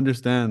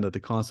 understand that the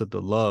concept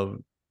of love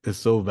is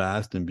so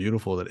vast and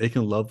beautiful that it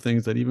can love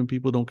things that even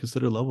people don't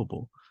consider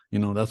lovable.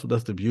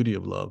 That's the beauty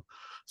of love.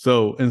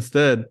 So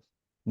instead,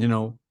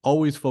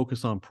 always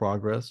focus on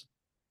progress,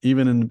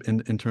 even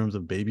in terms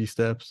of baby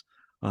steps.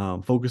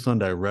 Focus on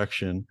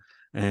direction,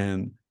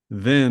 and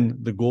then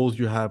the goals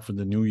you have for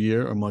the new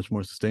year are much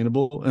more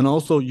sustainable. And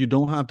also, you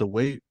don't have to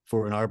wait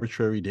for an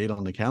arbitrary date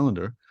on the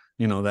calendar,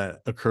 that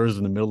occurs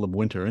in the middle of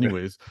winter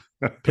anyways.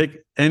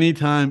 Pick any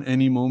time,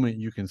 any moment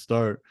you can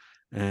start,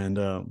 and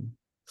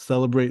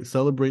celebrate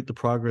the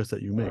progress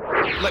that you make.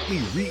 Let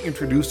me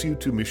reintroduce you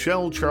to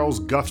Michelle Charles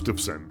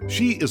Gustafson.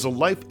 She is a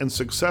life and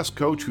success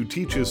coach who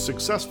teaches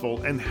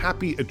successful and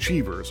happy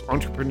achievers,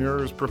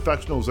 entrepreneurs,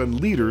 professionals, and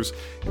leaders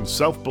in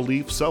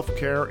self-belief,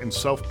 self-care, and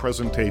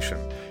self-presentation.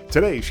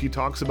 Today, she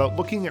talks about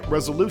looking at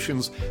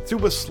resolutions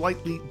through a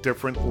slightly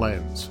different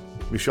lens.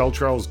 Michelle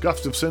Charles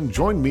Gustafson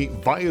joined me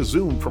via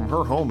Zoom from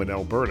her home in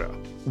Alberta.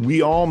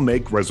 We all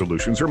make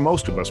resolutions, or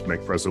most of us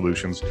make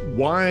resolutions.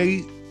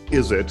 Why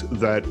is it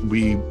that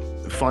we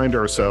find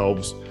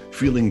ourselves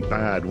feeling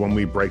bad when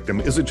we break them?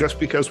 Is it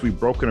just because we've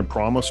broken a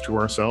promise to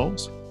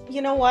ourselves?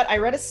 You know what? I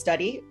read a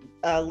study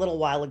a little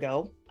while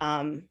ago.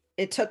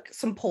 It took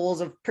some polls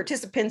of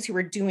participants who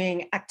were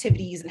doing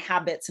activities and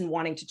habits and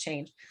wanting to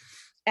change.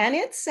 And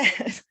it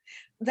said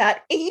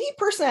that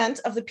 80%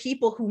 of the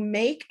people who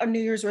make a New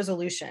Year's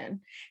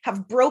resolution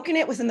have broken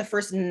it within the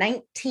first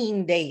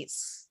 19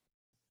 days.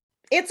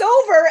 It's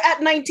over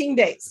at 19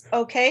 days.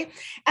 Okay.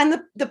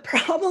 And the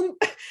problem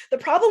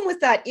with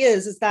that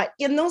is that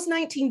in those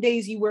 19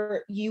 days, you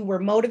were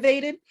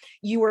motivated,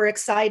 you were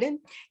excited,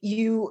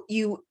 you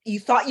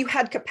thought you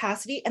had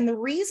capacity. And the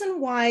reason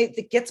why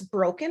that gets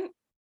broken,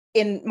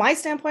 in my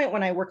standpoint,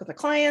 when I work with the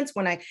clients,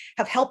 when I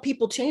have helped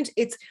people change,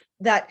 it's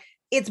that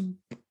it's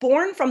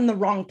born from the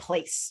wrong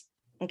place.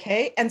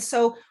 Okay. And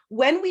so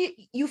when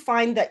you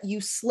find that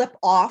you slip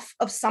off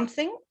of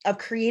something, of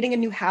creating a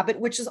new habit,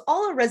 which is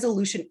all a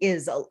resolution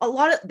is, a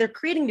lot of, they're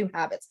creating new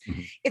habits.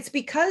 Mm-hmm. It's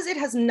because it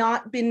has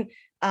not been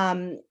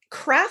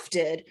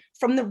crafted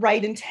from the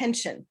right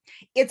intention.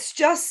 It's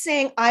just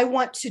saying, I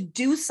want to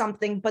do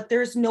something, but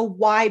there's no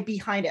why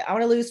behind it. I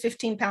want to lose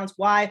 15 pounds.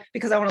 Why?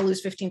 Because I want to lose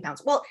 15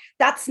 pounds. Well,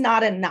 that's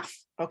not enough.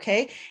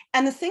 Okay.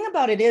 And the thing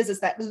about it is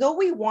that though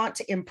we want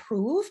to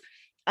improve,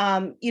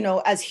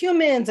 as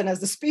humans and as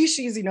the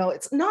species,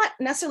 it's not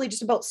necessarily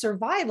just about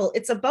survival.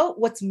 It's about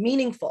what's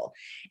meaningful.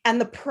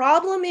 And the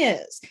problem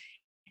is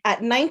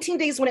at 19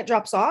 days when it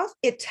drops off,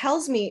 it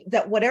tells me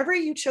that whatever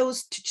you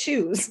chose to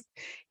choose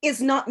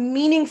is not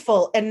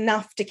meaningful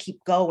enough to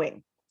keep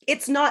going.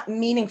 It's not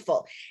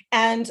meaningful.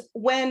 And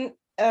when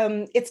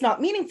it's not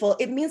meaningful,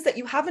 it means that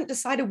you haven't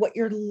decided what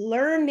you're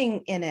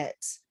learning in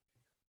it.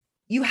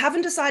 You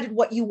haven't decided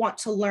what you want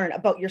to learn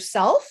about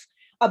yourself,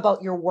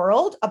 about your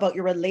world, about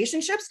your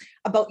relationships,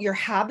 about your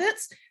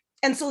habits.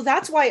 And so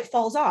that's why it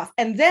falls off.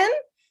 And then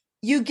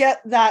you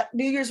get that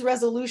New Year's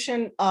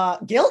resolution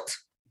guilt,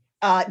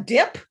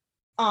 dip,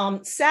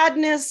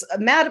 sadness,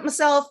 mad at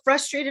myself,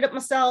 frustrated at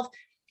myself,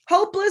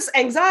 hopeless,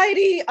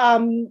 anxiety,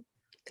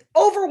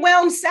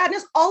 overwhelmed,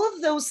 sadness. All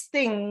of those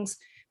things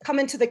come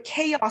into the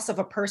chaos of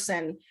a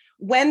person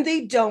when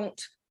they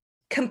don't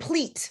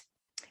complete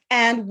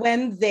and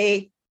when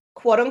they,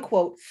 quote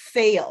unquote,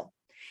 fail.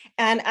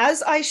 And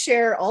as I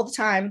share all the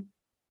time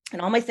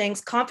and all my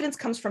things, confidence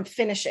comes from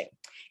finishing.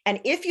 And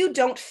if you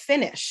don't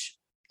finish,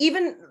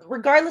 even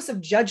regardless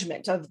of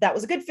judgment of that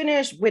was a good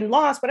finish, win,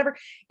 loss, whatever,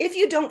 if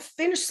you don't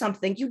finish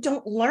something, you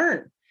don't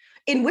learn,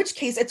 in which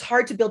case it's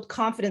hard to build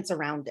confidence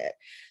around it.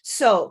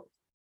 So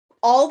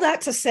all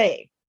that to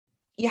say,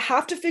 you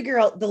have to figure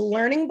out the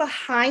learning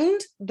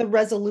behind the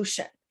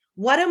resolution.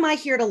 What am I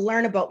here to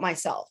learn about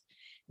myself?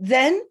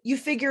 Then you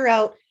figure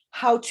out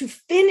how to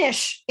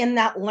finish in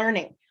that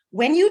learning.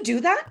 When you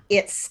do that,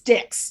 it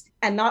sticks.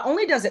 And not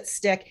only does it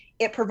stick,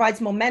 it provides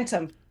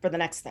momentum for the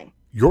next thing.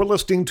 You're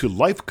listening to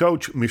life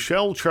coach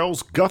Michelle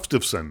Charles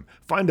Gustafson.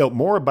 Find out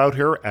more about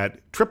her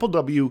at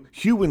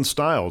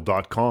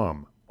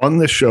www.humanstyle.com. On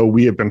this show,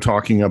 we have been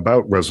talking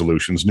about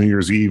resolutions, New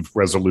Year's Eve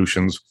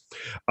resolutions.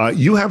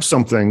 You have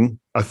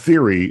a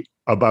theory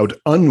about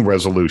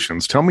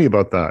unresolutions. Tell me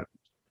about that.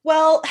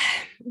 Well,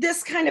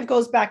 this kind of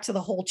goes back to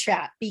the whole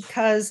chat,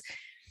 because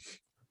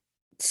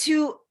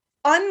to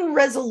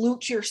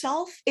unresolute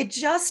yourself, it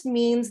just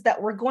means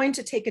that we're going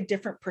to take a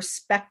different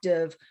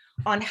perspective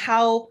on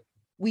how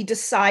we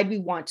decide we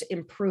want to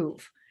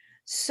improve.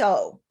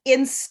 So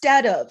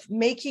instead of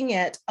making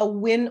it a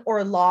win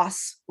or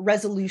loss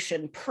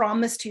resolution,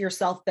 promise to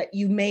yourself that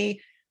you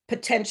may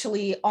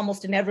potentially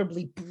almost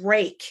inevitably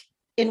break,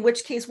 in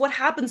which case what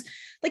happens,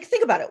 like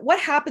think about it, what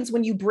happens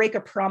when you break a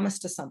promise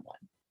to someone?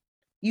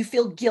 You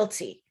feel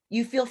guilty,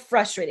 you feel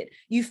frustrated,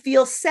 you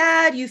feel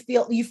sad, you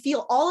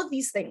feel all of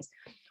these things.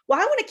 Well,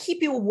 I want to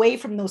keep you away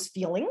from those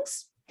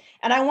feelings.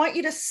 And I want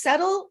you to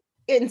settle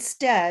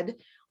instead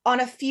on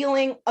a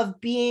feeling of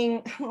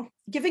giving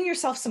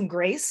yourself some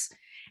grace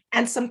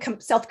and some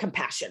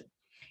self-compassion,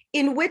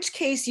 in which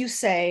case you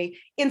say,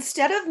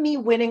 instead of me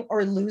winning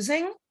or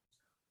losing,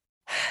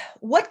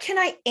 what can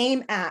I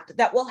aim at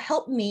that will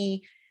help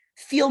me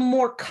feel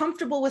more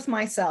comfortable with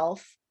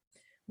myself,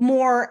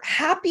 more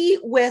happy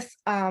with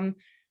the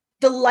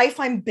life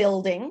I'm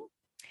building,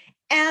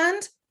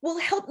 and will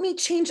help me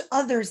change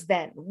others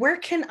then? Where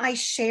can I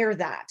share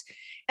that?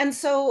 And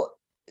so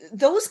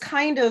those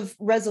kind of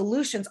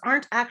resolutions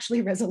aren't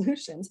actually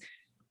resolutions.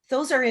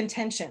 Those are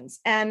intentions.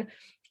 And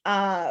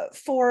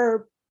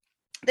for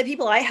the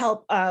people I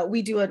help,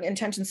 we do an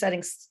intention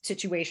setting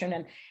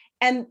situation,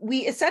 and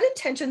we set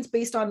intentions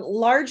based on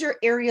larger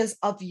areas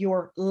of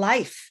your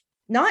life,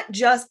 not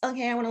just,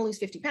 okay, I want to lose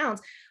 50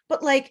 pounds,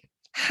 but like,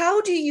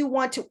 how do you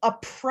want to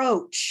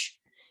approach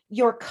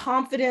your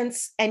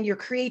confidence and your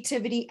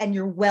creativity and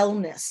your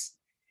wellness?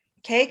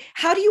 Okay.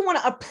 How do you want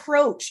to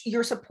approach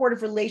your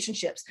supportive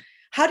relationships?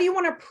 How do you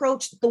want to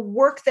approach the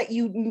work that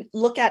you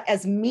look at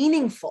as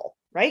meaningful,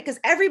 right? Because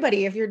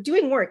everybody, if you're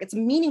doing work, it's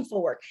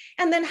meaningful work.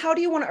 And then how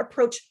do you want to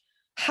approach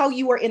how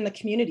you are in the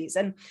communities?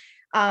 And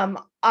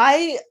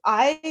I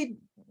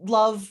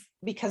love,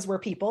 because we're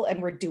people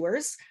and we're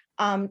doers,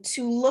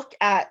 to look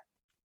at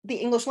the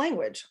English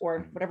language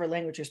or whatever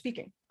language you're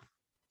speaking.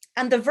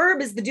 And the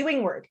verb is the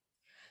doing word.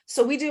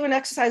 So we do an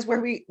exercise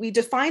where we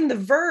define the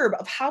verb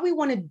of how we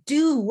want to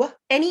do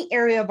any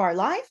area of our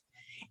life.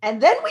 And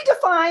then we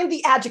define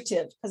the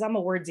adjective, because I'm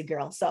a wordsy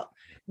girl. So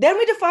then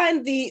we define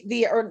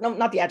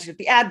not the adjective,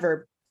 the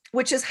adverb.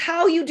 which is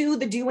how you do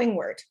the doing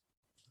word.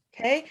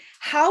 Okay.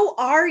 How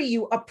are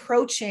you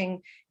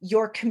approaching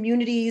your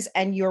communities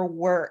and your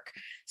work?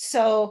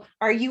 So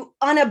are you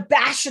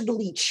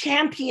unabashedly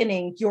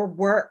championing your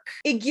work?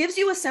 It gives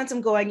you a sense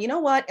of going, you know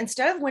what,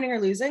 instead of winning or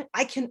losing,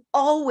 I can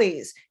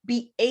always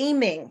be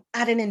aiming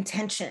at an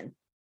intention,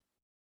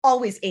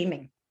 always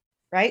aiming,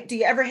 right? Do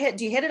you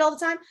hit it all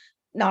the time?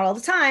 Not all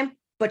the time,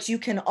 but you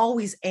can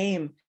always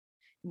aim.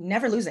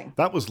 Never losing.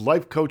 That was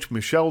life coach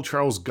Michelle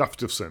Charles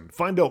Gustafson.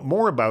 Find out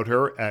more about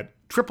her at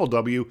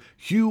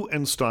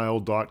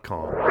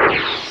www.hughandstyle.com.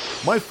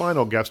 My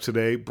final guest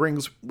today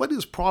brings what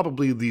is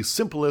probably the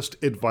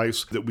simplest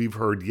advice that we've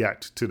heard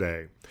yet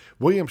today.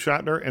 William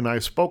Shatner and I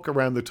spoke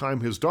around the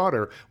time his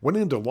daughter went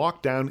into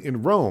lockdown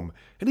in Rome,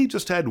 and he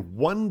just had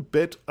one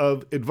bit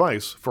of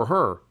advice for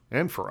her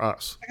and for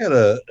us. I got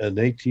an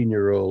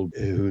 18-year-old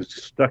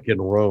who's stuck in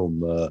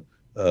Rome.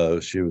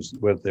 She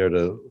went there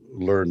to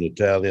learn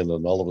Italian,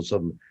 and all of a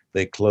sudden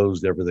they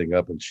closed everything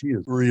up, and she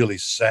is really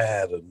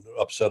sad and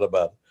upset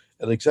about it.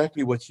 And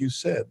exactly what you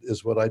said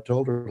is what I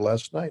told her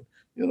last night.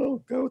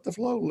 Go with the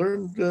flow.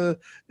 Learn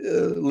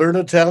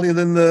Italian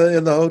in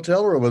the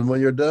hotel room, and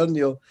when you're done,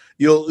 you'll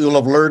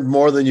have learned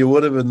more than you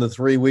would have in the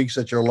 3 weeks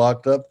that you're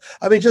locked up.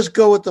 I mean, just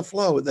go with the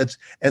flow. That's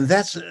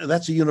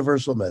a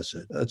universal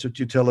message. That's what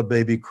you tell a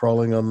baby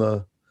crawling on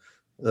the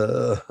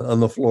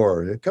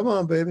floor. Come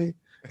on, baby.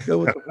 Go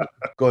with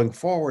going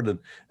forward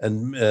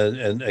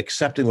and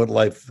accepting what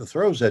life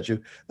throws at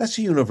you. That's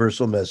a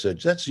universal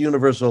message. That's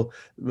universal.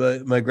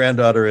 My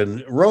granddaughter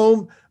in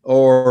Rome,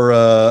 or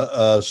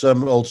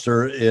some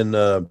oldster in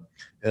a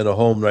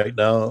home right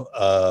now.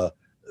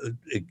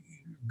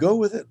 Go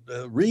with it.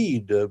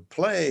 Read,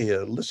 play,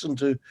 listen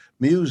to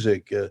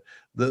music.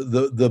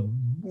 The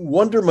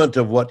wonderment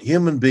of what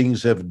human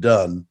beings have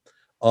done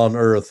on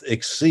Earth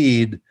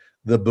exceed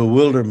the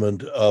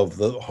bewilderment of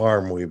the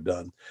harm we've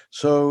done.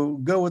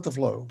 So go with the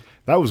flow.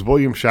 That was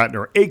William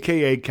Shatner,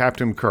 a.k.a.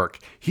 Captain Kirk.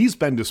 He's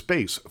been to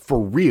space for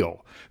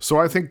real. So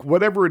I think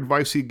whatever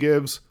advice he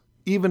gives,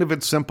 even if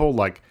it's simple,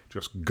 like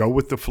just go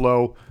with the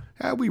flow,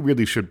 we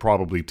really should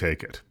probably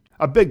take it.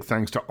 A big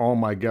thanks to all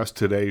my guests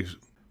today.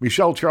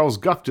 Michelle Charles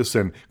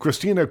Gustafson,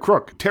 Christina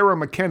Crook, Tara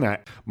McKenna,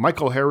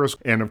 Michael Harris,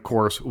 and of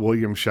course,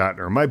 William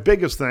Shatner. My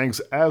biggest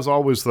thanks, as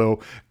always though,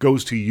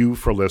 goes to you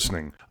for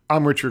listening.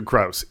 I'm Richard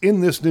Krause.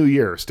 In this new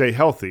year, stay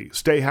healthy,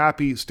 stay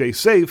happy, stay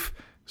safe,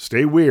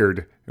 stay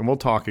weird, and we'll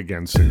talk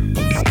again soon.